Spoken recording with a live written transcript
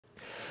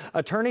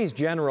Attorneys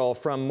general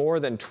from more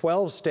than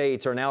 12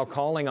 states are now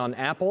calling on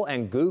Apple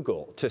and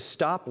Google to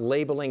stop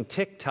labeling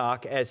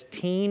TikTok as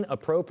teen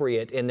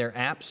appropriate in their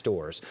app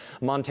stores.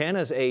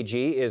 Montana's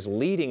AG is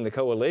leading the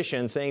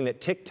coalition, saying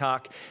that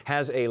TikTok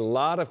has a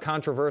lot of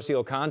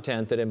controversial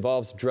content that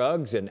involves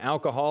drugs and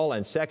alcohol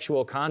and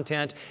sexual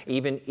content,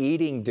 even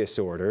eating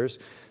disorders.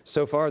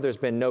 So far, there's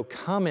been no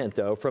comment,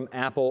 though, from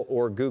Apple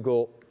or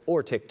Google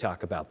or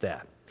TikTok about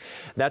that.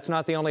 That's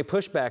not the only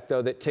pushback,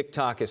 though, that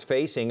TikTok is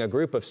facing. A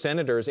group of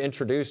senators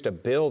introduced a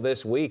bill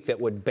this week that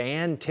would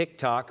ban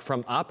TikTok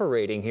from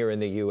operating here in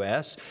the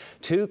U.S.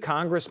 Two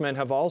congressmen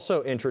have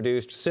also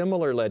introduced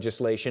similar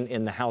legislation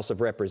in the House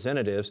of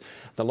Representatives.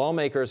 The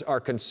lawmakers are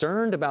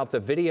concerned about the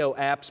video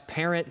app's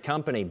parent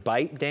company,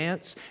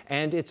 ByteDance,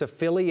 and its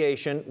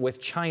affiliation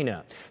with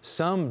China.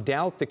 Some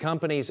doubt the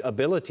company's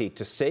ability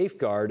to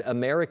safeguard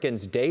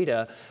Americans'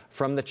 data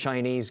from the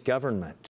Chinese government.